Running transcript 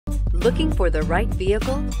Looking for the right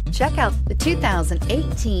vehicle? Check out the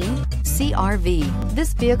 2018 CR-V.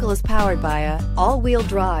 This vehicle is powered by a all-wheel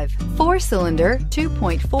drive, 4-cylinder,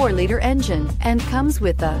 2.4-liter engine and comes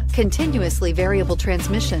with a continuously variable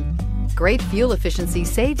transmission. Great fuel efficiency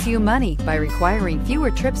saves you money by requiring fewer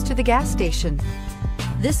trips to the gas station.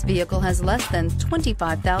 This vehicle has less than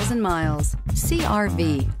 25,000 miles.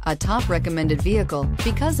 CR-V, a top recommended vehicle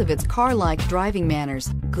because of its car-like driving manners,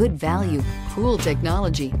 good value, cool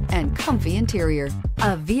technology, and comfy interior.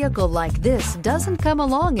 A vehicle like this doesn't come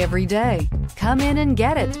along every day. Come in and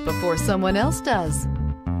get it before someone else does.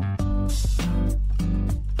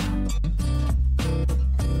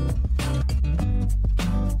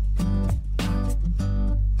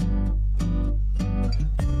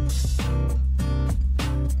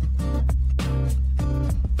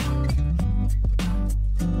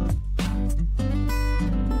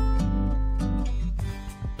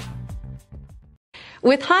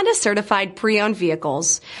 With Honda certified pre-owned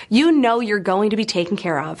vehicles, you know you're going to be taken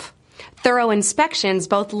care of. Thorough inspections,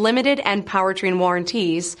 both limited and powertrain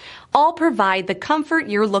warranties, all provide the comfort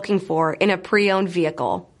you're looking for in a pre-owned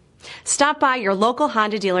vehicle. Stop by your local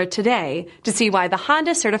Honda dealer today to see why the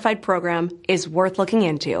Honda certified program is worth looking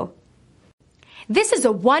into. This is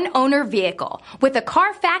a one-owner vehicle with a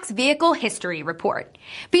Carfax Vehicle History Report.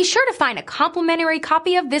 Be sure to find a complimentary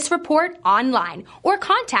copy of this report online or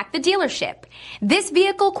contact the dealership. This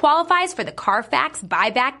vehicle qualifies for the Carfax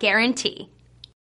Buyback Guarantee.